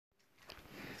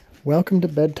Welcome to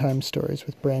Bedtime Stories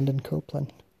with Brandon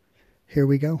Copeland. Here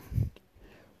we go.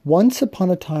 Once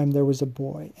upon a time there was a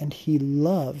boy, and he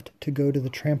loved to go to the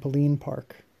trampoline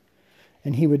park.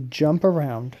 And he would jump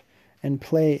around and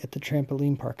play at the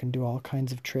trampoline park and do all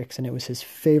kinds of tricks, and it was his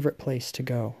favorite place to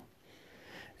go.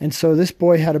 And so this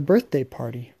boy had a birthday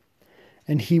party,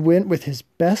 and he went with his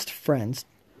best friends,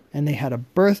 and they had a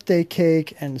birthday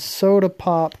cake and soda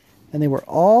pop, and they were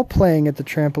all playing at the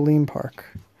trampoline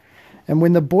park. And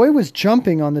when the boy was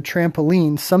jumping on the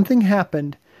trampoline, something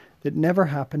happened that never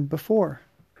happened before.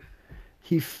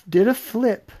 He did a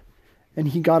flip, and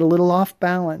he got a little off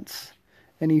balance,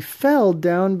 and he fell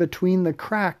down between the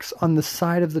cracks on the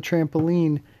side of the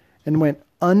trampoline and went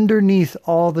underneath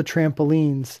all the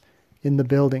trampolines in the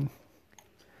building.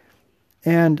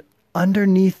 And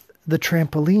underneath the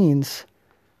trampolines,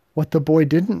 what the boy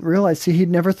didn't realize, see, he'd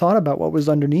never thought about what was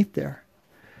underneath there.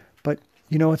 But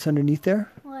you know what's underneath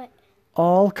there? What?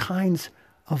 All kinds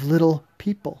of little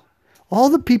people. All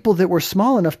the people that were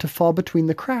small enough to fall between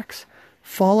the cracks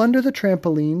fall under the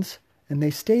trampolines, and they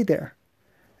stay there.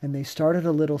 And they started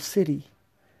a little city.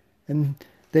 And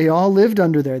they all lived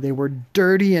under there. They were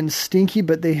dirty and stinky,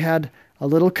 but they had a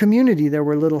little community. There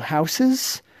were little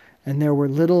houses, and there were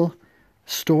little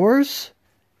stores,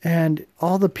 and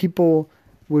all the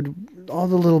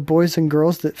little boys and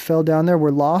girls that fell down there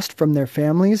were lost from their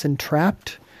families and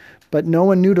trapped, but no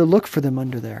one knew to look for them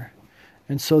under there.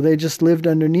 And so they just lived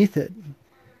underneath it.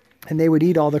 And they would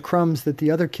eat all the crumbs that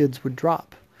the other kids would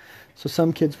drop. So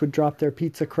some kids would drop their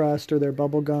pizza crust or their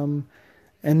bubble gum,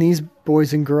 and these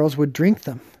boys and girls would drink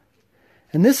them.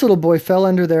 And this little boy fell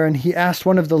under there, and he asked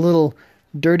one of the little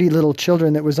dirty little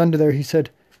children that was under there, he said,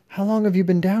 "How long have you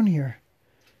been down here?"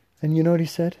 And you know what he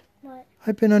said? What?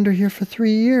 "I've been under here for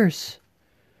 3 years.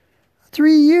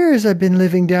 3 years I've been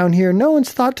living down here. No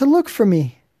one's thought to look for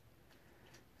me."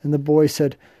 And the boy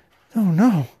said, "Oh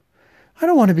no, I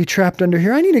don't want to be trapped under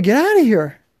here. I need to get out of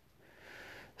here."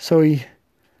 So he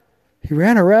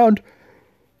ran around,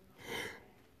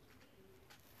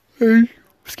 and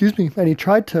he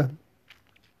tried to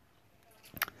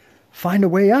find a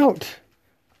way out.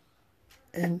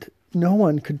 And no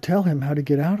one could tell him how to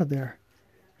get out of there.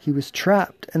 He was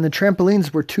trapped, and the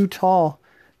trampolines were too tall,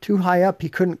 too high up. He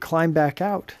couldn't climb back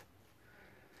out.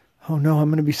 "Oh no, I'm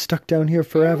going to be stuck down here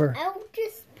forever." I would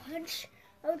just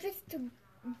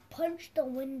punch the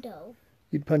window.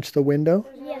 You'd punch the window?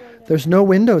 Yeah. There's no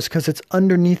windows because it's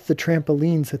underneath the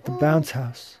trampolines at the bounce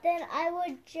house. Then I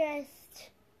would just,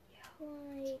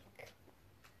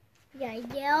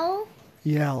 yell.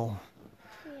 Yell.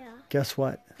 Yeah. Guess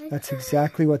what? That's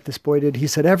exactly what this boy did. He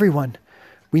said, "Everyone,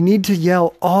 we need to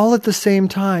yell all at the same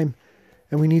time,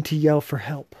 and we need to yell for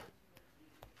help."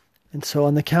 And so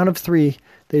on the count of 3,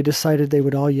 they decided they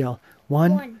would all yell.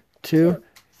 1, 2,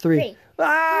 3.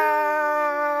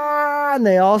 Ah! And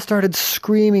they all started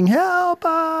screaming, "Help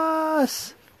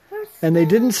us!" And they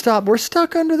didn't stop. "We're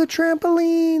stuck under the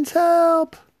trampolines,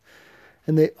 help!"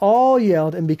 And they all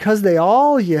yelled, and because they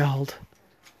all yelled,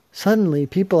 suddenly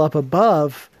people up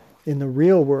above in the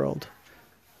real world,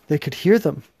 they could hear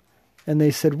them. And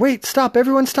they said, "Wait, stop,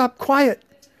 everyone stop, quiet."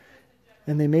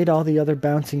 And they made all the other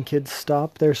bouncing kids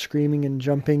stop their screaming and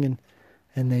jumping,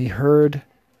 and they heard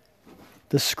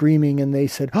the screaming, and they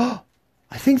said, "Oh,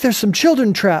 I think there's some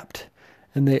children trapped."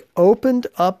 And they opened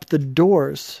up the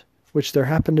doors, which there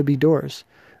happened to be doors,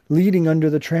 leading under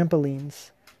the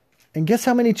trampolines. And guess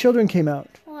how many children came out?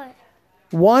 What?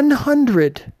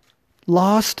 100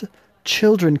 lost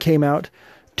children came out.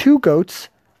 2 goats,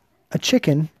 a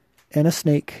chicken, and a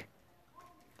snake.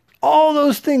 All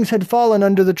those things had fallen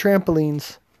under the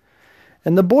trampolines.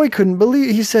 And the boy couldn't believe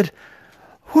it. He said,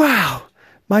 "Wow,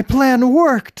 my plan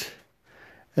worked."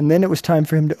 And then it was time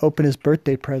for him to open his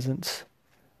birthday presents.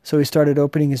 So he started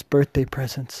opening his birthday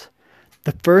presents.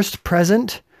 The first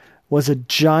present was a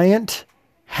giant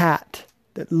hat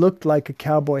that looked like a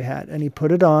cowboy hat. And he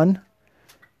put it on,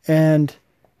 and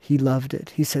he loved it.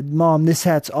 He said, "Mom, this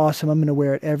hat's awesome. I'm going to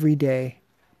wear it every day."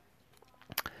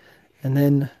 And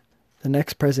then the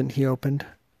next present he opened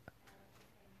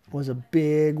was a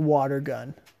big water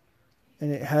gun.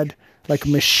 And it had like a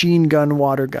machine gun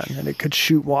water gun. And it could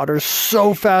shoot water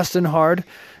so fast and hard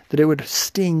that it would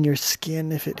sting your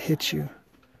skin if it hit you.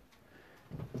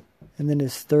 And then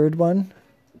his third one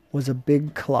was a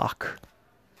big clock.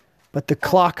 But the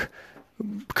clock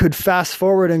could fast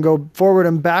forward and go forward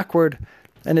and backward.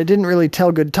 And it didn't really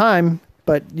tell good time,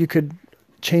 but you could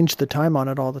change the time on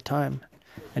it all the time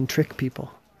and trick people.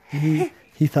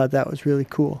 He thought that was really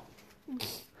cool.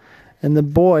 And the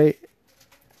boy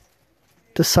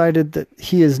decided that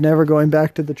he is never going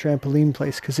back to the trampoline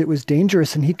place because it was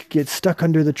dangerous and he could get stuck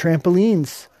under the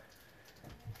trampolines.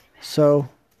 So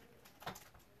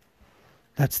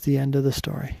that's the end of the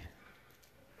story.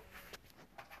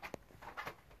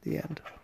 The end.